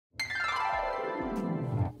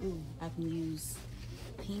can use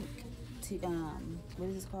pink to what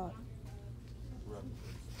is this called?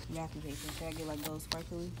 Wrapping paper. Should I get like gold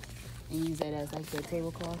sparkly and use that as like the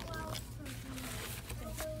tablecloth?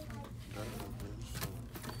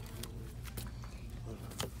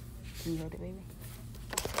 Can you hold it, baby?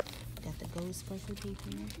 Got the gold sparkly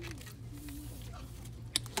paper.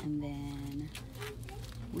 And then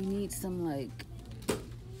we need some like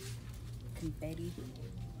confetti.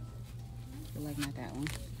 But like not that one.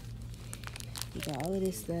 We got all of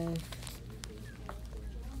this stuff.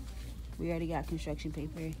 We already got construction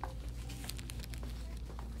paper.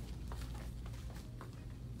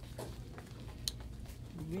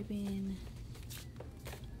 Ribbon.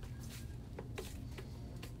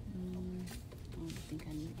 I don't think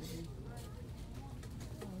I need ribbon.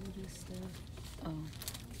 All of this stuff. Oh.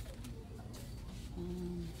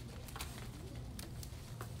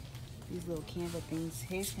 These little Canva things.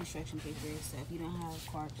 Here's construction paper. So if you don't have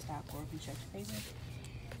cardstock or construction paper,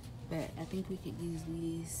 but I think we could use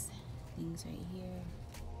these things right here.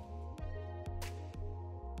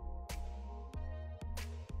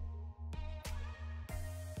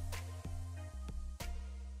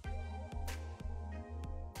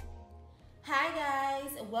 Hi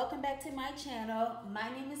guys, welcome back to my channel. My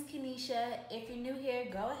name is Kenisha. If you're new here,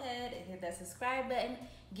 go ahead and hit that subscribe button.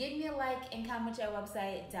 Give me a like and comment your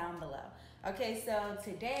website down below. Okay, so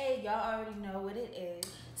today, y'all already know what it is.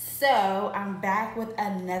 So I'm back with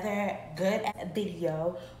another good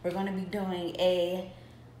video. We're gonna be doing a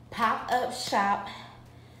pop-up shop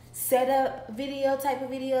setup video type of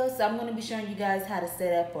video. So I'm gonna be showing you guys how to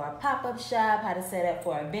set up for a pop-up shop, how to set up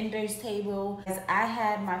for a vendor's table. As I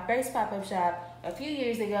had my first pop-up shop a few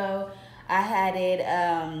years ago. I had it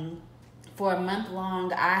for a month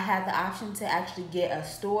long. I had the option to actually get a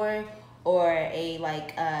store or a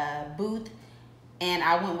booth, and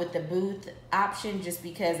I went with the booth option just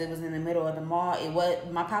because it was in the middle of the mall. It was,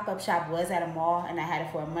 my pop-up shop was at a mall, and I had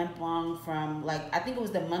it for a month long from I think it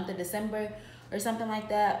was the month of December or something like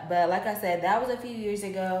that. But like I said, that was a few years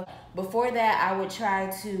ago. Before that, I would try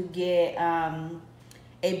to get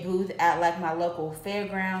a booth at like my local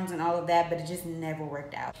fairgrounds and all of that, but it just never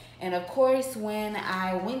worked out. And of course, when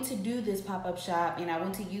I went to do this pop-up shop, and I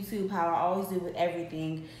went to YouTube, how I always do with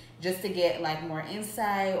everything, just to get like more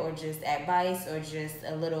insight or just advice or just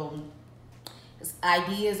a little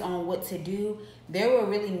ideas on what to do, there were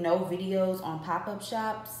really no videos on pop-up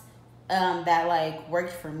shops that like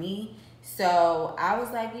worked for me. So I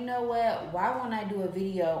was like, you know what, why won't I do a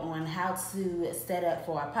video on how to set up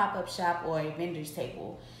for a pop-up shop or a vendor's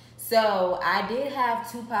table? So I did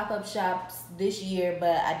have 2 pop-up shops this year,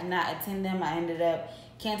 but I did not attend them. I ended up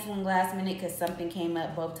canceling last minute because something came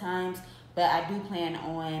up both times. But I do plan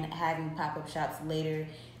on having pop-up shops later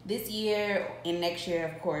this year and next year,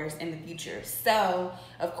 of course, in the future. So,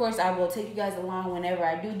 of course, I will take you guys along whenever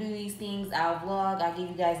I do these things. I'll vlog. I'll give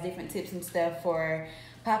you guys different tips and stuff for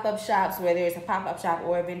pop-up shops, whether it's a pop-up shop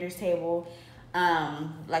or a vendor's table,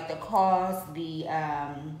 like the cost, the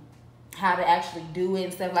how to actually do it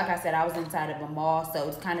and stuff. Like I said, I was inside of a mall, so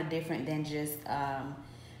it's kind of different than just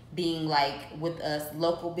being like with a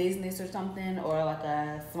local business or something, or like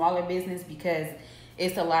a smaller business, because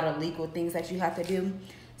it's a lot of legal things that you have to do.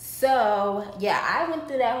 So yeah, I went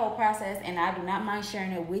through that whole process, and I do not mind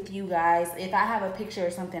sharing it with you guys. If I have a picture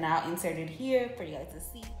or something, I'll insert it here for you guys to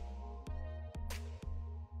see.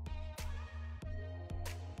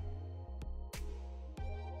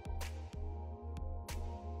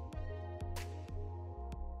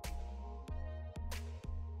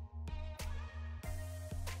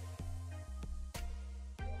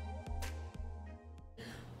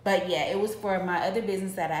 But yeah, it was for my other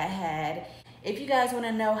business that I had. If you guys want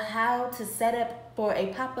to know how to set up for a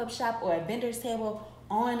pop-up shop or a vendor's table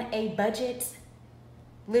on a budget,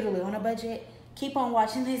 literally on a budget, keep on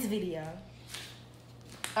watching this video.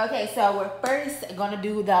 Okay, so we're first going to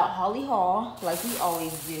do the Holly haul like we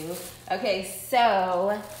always do. Okay,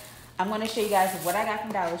 so I'm going to show you guys what I got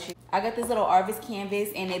from Dollar Tree. I got this little Arvis canvas,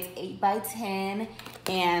 and it's 8x10,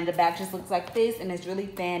 and the back just looks like this, and it's really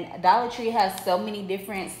thin. Dollar Tree has so many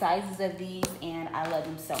different sizes of these, and I love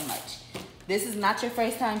them so much. This is not your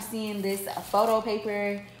first time seeing this photo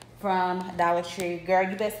paper from Dollar Tree. Girl,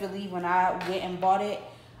 you best believe when I went and bought it,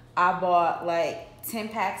 I bought like 10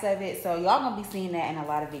 packs of it, so y'all gonna be seeing that in a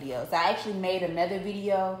lot of videos. I actually made another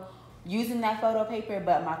video using that photo paper,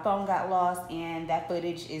 but my phone got lost and that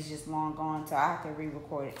footage is just long gone, so I have to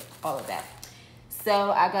re-record all of that.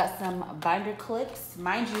 So I got some binder clips.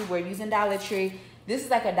 Mind you, we're using Dollar Tree. This is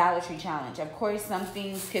like a Dollar Tree challenge. Of course, some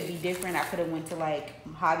things could be different. I could have went to like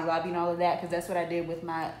Hobby Lobby and all of that, because that's what I did with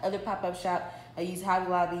my other pop-up shop. I used Hobby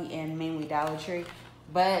Lobby and mainly Dollar Tree.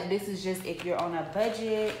 but this is just if you're on a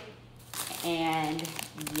budget. And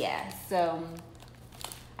yeah, so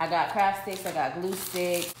I got craft sticks, I got glue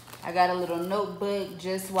sticks, I got a little notebook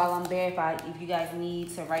just while I'm there if you guys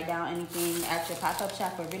need to write down anything at your pop-up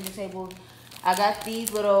shop or vendor table. I got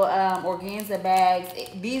these little organza bags.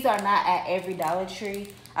 These are not at every Dollar Tree.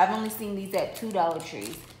 I've only seen these at 2 Dollar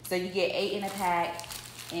Trees. So you get 8 in a pack,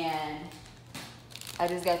 and I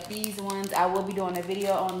just got these ones. I will be doing a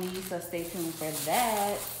video on these, so stay tuned for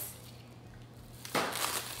that.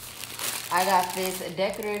 I got this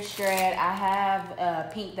decorative shred. I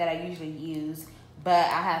have pink that I usually use, but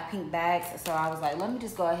I have pink bags, so I was like, let me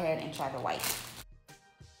just go ahead and try the white.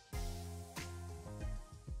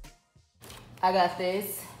 I got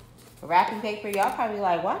this wrapping paper. Y'all probably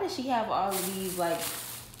like, why does she have all of these like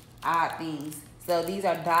odd things? So these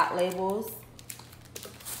are dot labels.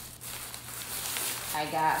 I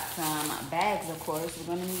got some bags, of course.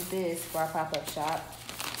 We're gonna need this for our pop-up shop.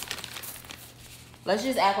 Let's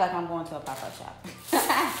just act like I'm going to a pop-up shop.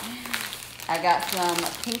 I got some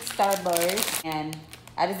pink Starburst, and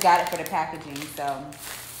I just got it for the packaging, so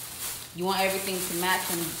you want everything to match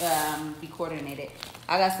and be coordinated.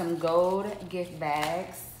 I got some gold gift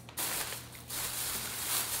bags.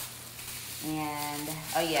 And,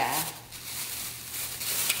 oh yeah,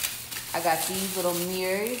 I got these little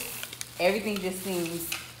mirrors. Everything just seems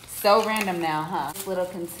so random now, huh? This little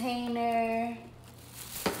container.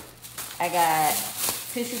 I got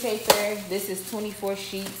tissue paper. This is 24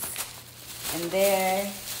 sheets. And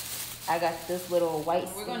there, I got this little white.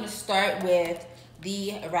 We're gonna start with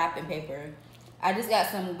the wrapping paper. I just got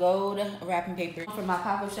some gold wrapping paper. For my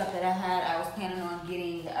pop-up shop that I had, I was planning on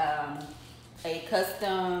getting a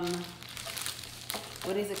custom,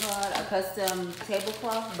 what is it called? A custom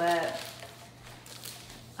tablecloth, but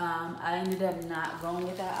I ended up not going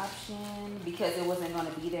with that option because it wasn't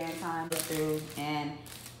gonna be there in time to go through and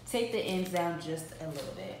take the ends down just a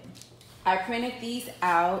little bit. I printed these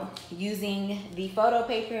out using the photo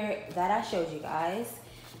paper that I showed you guys.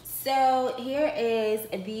 So here is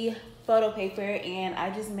the photo paper, and I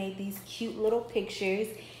just made these cute little pictures,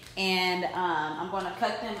 and I'm gonna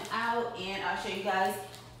cut them out and I'll show you guys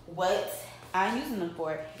what I'm using them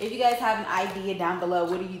for. If you guys have an idea down below,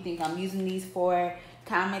 what do you think I'm using these for?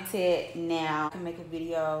 Comment it now. I can make a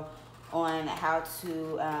video on how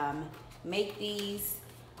to make these.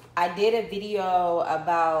 I did a video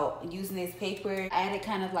about using this paper. I added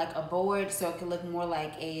kind of like a board so it could look more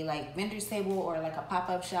like a vendor's table or like a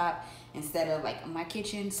pop-up shop instead of like my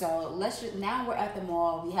kitchen. So now we're at the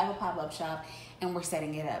mall, we have a pop-up shop, and we're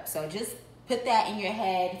setting it up. So just put that in your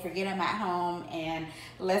head, forget I'm at home, and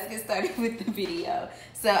let's get started with the video.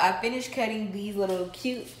 So I finished cutting these little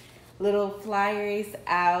cute little flyers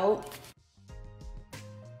out.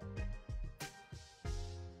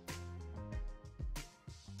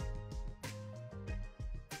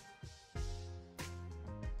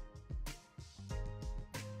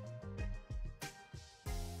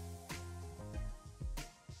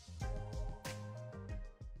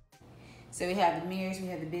 So we have the mirrors, we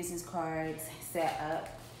have the business cards set up.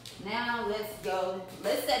 Now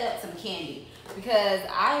let's set up some candy, because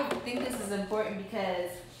I think this is important because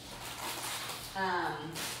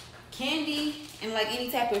candy and like any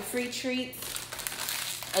type of free treats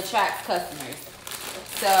attracts customers.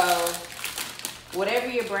 So whatever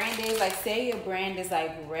your brand is, like say your brand is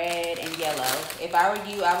like red and yellow. If I were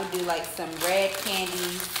you, I would do like some red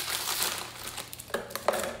candies.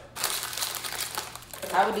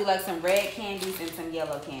 I would do like some red candies and some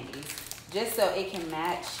yellow candies, just so it can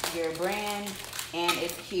match your brand and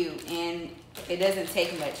it's cute and it doesn't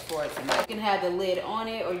take much for it to match. You can have the lid on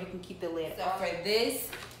it or you can keep the lid off. For this,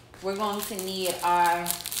 we're going to need our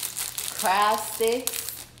craft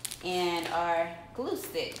sticks and our glue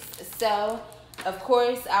sticks. So, of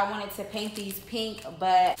course, I wanted to paint these pink,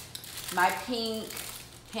 but my pink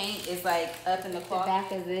paint is like up in the cloth. The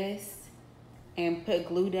back of this, and put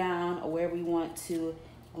glue down where we want to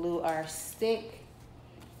glue our stick,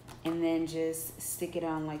 and then just stick it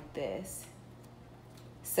on like this.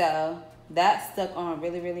 So that stuck on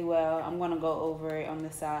really, really well. I'm gonna go over it on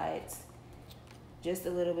the sides just a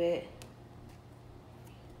little bit,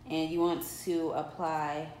 and you want to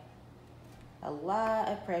apply a lot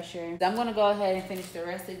of pressure. So I'm gonna go ahead and finish the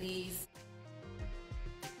rest of these.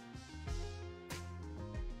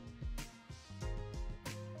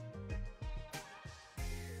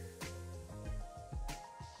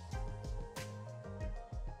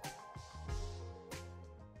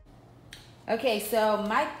 Okay, so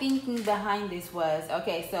my thinking behind this was,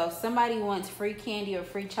 okay, so if somebody wants free candy or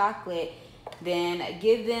free chocolate, then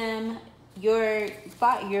give them your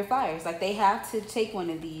flyers. Like, they have to take one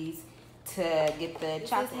of these to get the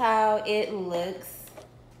chocolate. This is how it looks.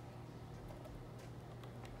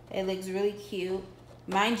 It looks really cute.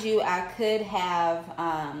 Mind you, I could have,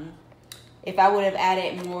 if I would have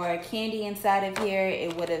added more candy inside of here,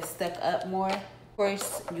 it would have stuck up more. Of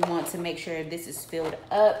course, you want to make sure this is filled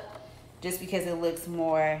up just because it looks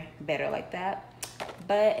more better like that.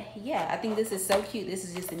 But yeah, I think this is so cute. This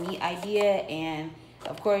is just a neat idea, and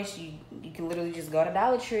of course you can literally just go to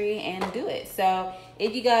Dollar Tree and do it. So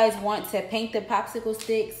if you guys want to paint the popsicle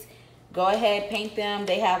sticks, go ahead, paint them.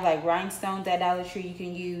 They have like rhinestones at Dollar Tree you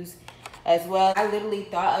can use as well. I literally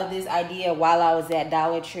thought of this idea while I was at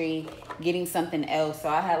Dollar Tree getting something else, so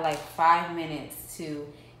I had like 5 minutes to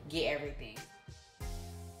get everything.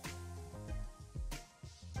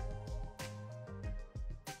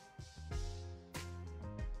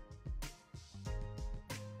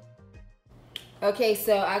 Okay,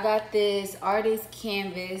 so I got this artist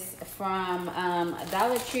canvas from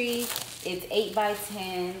Dollar Tree. It's 8 by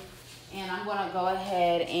 10, and I'm gonna go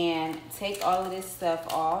ahead and take all of this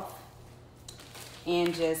stuff off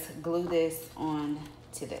and just glue this on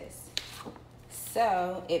to this.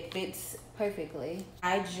 So it fits perfectly.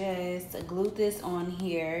 I just glued this on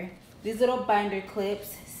here. These little binder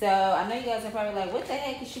clips. So I know you guys are probably like, what the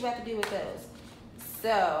heck is she about to do with those?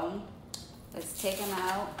 So let's take them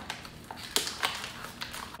out.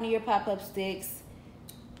 Your pop-up sticks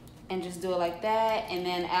and just do it like that, and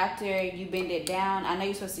then after you bend it down, I know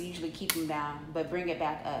you're supposed to usually keep them down, but bring it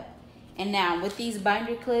back up. And now with these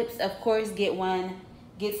binder clips, of course, get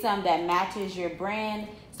some that matches your brand.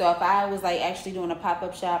 So if I was like actually doing a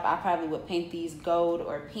pop-up shop, I probably would paint these gold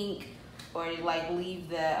or pink, or like leave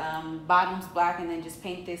the bottoms black and then just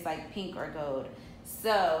paint this like pink or gold.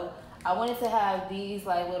 So I wanted to have these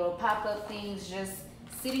like little pop-up things just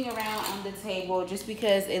sitting around on the table just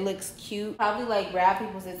because it looks cute. Probably like grab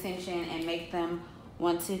people's attention and make them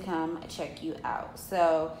want to come check you out.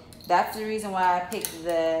 So that's the reason why I picked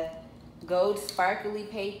the gold sparkly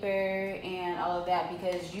paper and all of that,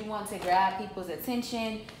 because you want to grab people's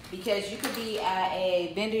attention, because you could be at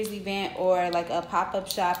a vendor's event or like a pop-up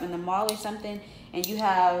shop in the mall or something, and you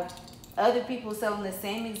have other people selling the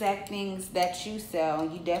same exact things that you sell.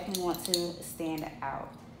 You definitely want to stand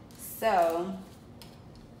out. So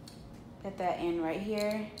put that in right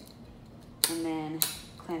here and then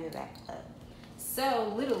clamp it back up.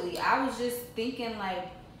 So literally, I was just thinking like,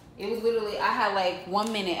 it was literally, I had like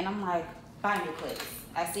 1 minute and I'm like, binder clips.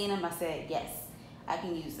 I seen them, I said, yes, I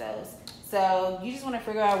can use those. So you just want to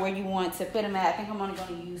figure out where you want to put them at. I think I'm only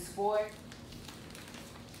going to use 4.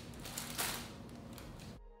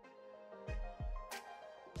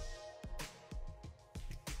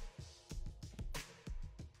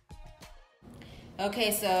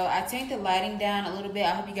 Okay, so I turned the lighting down a little bit.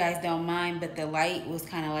 I hope you guys don't mind, but the light was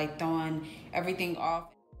kind of like throwing everything off.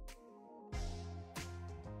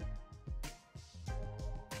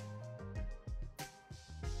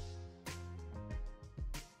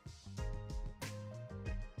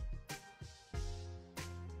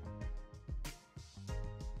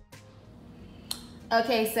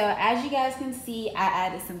 Okay, so as you guys can see, I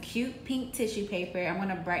added some cute pink tissue paper. I'm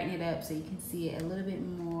gonna brighten it up so you can see it a little bit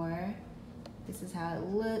more. This is how it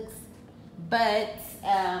looks. But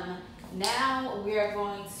now we are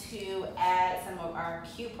going to add some of our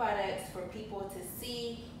cute products for people to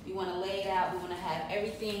see. We want to lay it out. We want to have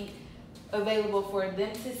everything available for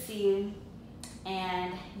them to see.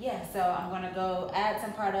 And yeah, so I'm going to go add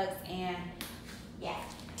some products and yeah.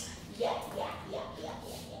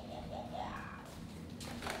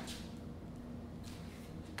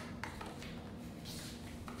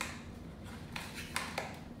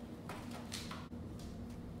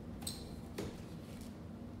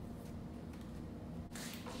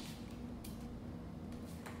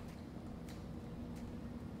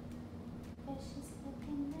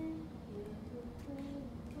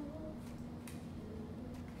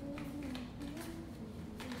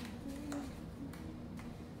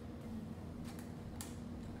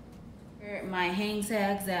 My hang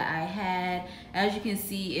tags that I had, as you can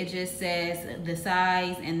see, it just says the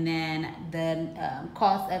size and then the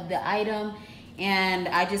cost of the item. And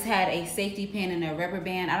I just had a safety pin and a rubber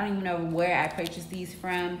band. I don't even know where I purchased these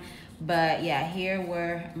from, but yeah, here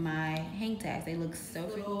were my hang tags. They look so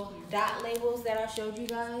pretty. Little dot labels that I showed you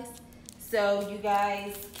guys. So you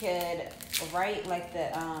guys could write like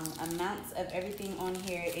the amounts of everything on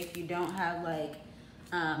here if you don't have like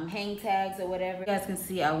hang tags or whatever. You guys can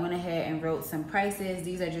see I went ahead and wrote some prices.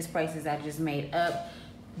 These are just prices I just made up,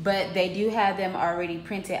 but they do have them already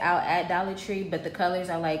printed out at Dollar Tree, but the colors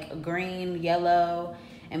are like green, yellow,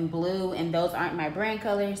 and blue, and those aren't my brand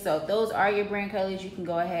colors. So if those are your brand colors, you can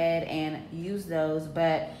go ahead and use those.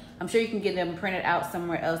 But I'm sure you can get them printed out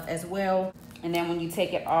somewhere else as well. And then when you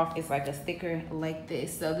take it off, it's like a sticker like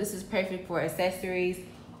this. So this is perfect for accessories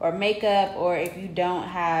or makeup, or if you don't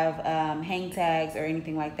have hang tags or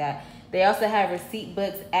anything like that. They also have receipt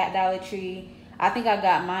books at Dollar Tree. I think I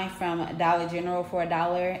got mine from Dollar General for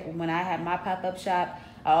 $1 when I had my pop-up shop.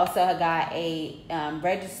 I also got a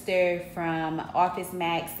register from Office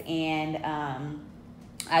Max, and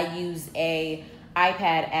I used a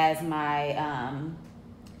iPad as my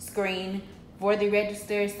screen for the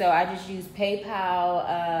register. So I just use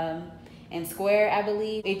PayPal and Square, I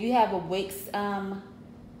believe. If you have a Wix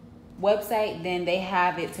website, then they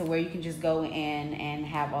have it to where you can just go in and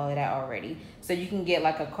have all of that already. So you can get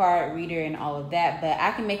like a card reader and all of that. But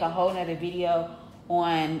I can make a whole nother video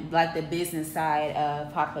on like the business side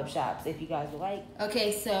of pop-up shops if you guys would like.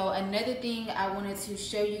 Okay, so another thing I wanted to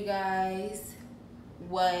show you guys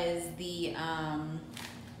was the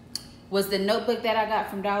notebook that I got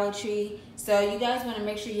from Dollar Tree. So you guys want to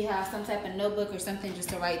make sure you have some type of notebook or something just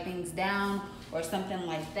to write things down or something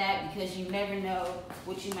like that, because you never know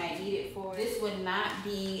what you might need it for. This would not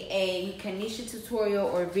be a Kanisha tutorial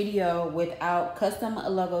or video without custom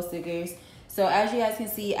logo stickers. So as you guys can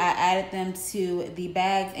see, I added them to the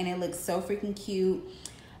bags and it looks so freaking cute.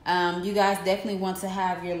 You guys definitely want to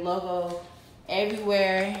have your logo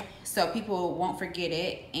everywhere so people won't forget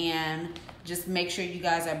it, and just make sure you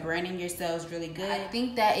guys are branding yourselves really good. I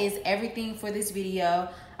think that is everything for this video.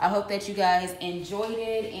 I hope that you guys enjoyed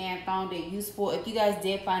it and found it useful. If you guys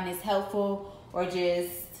did find this helpful or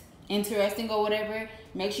just interesting or whatever,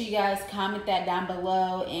 make sure you guys comment that down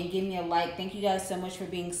below and give me a like. Thank you guys so much for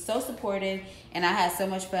being so supportive, and I had so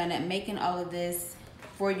much fun at making all of this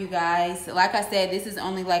for you guys. Like I said, this is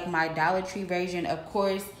only like my Dollar Tree version. Of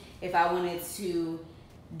course, if I wanted to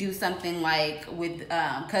do something like with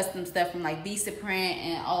custom stuff from like Visa Print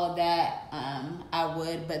and all of that, I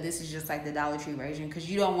would, but this is just like the Dollar Tree version, because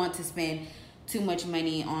you don't want to spend too much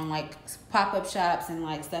money on like pop-up shops and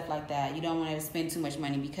like stuff like that. You don't want to spend too much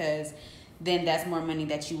money, because then that's more money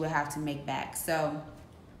that you will have to make back. So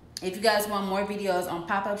if you guys want more videos on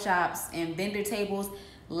pop-up shops and vendor tables,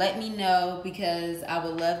 let me know, because I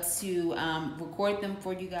would love to record them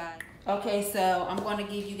for you guys. Okay, so I'm going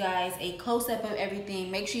to give you guys a close-up of everything.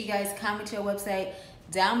 Make sure you guys comment your website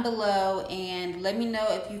down below and let me know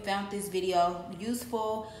if you found this video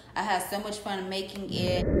useful. I had so much fun making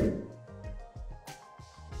it.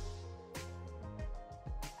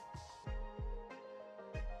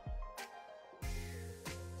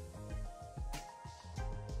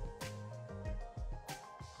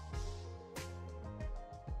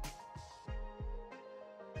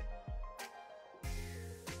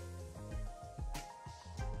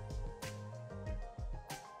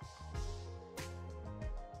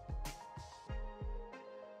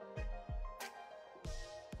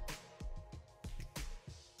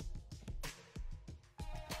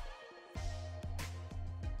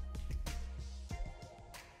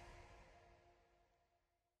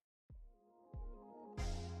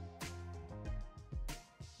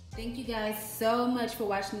 Thank you guys so much for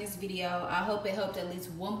watching this video. I hope it helped at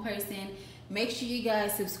least one person. Make sure you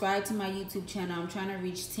guys subscribe to my YouTube channel. I'm trying to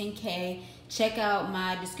reach 10K. Check out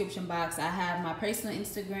my description box. I have my personal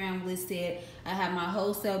Instagram listed. I have my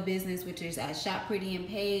wholesale business, which is at Shop Pretty and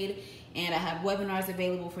Paid. And I have webinars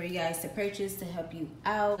available for you guys to purchase to help you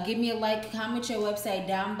out. Give me a like, comment your website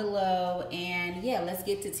down below. And yeah, let's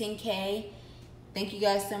get to 10K. Thank you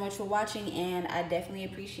guys so much for watching, and I definitely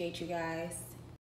appreciate you guys.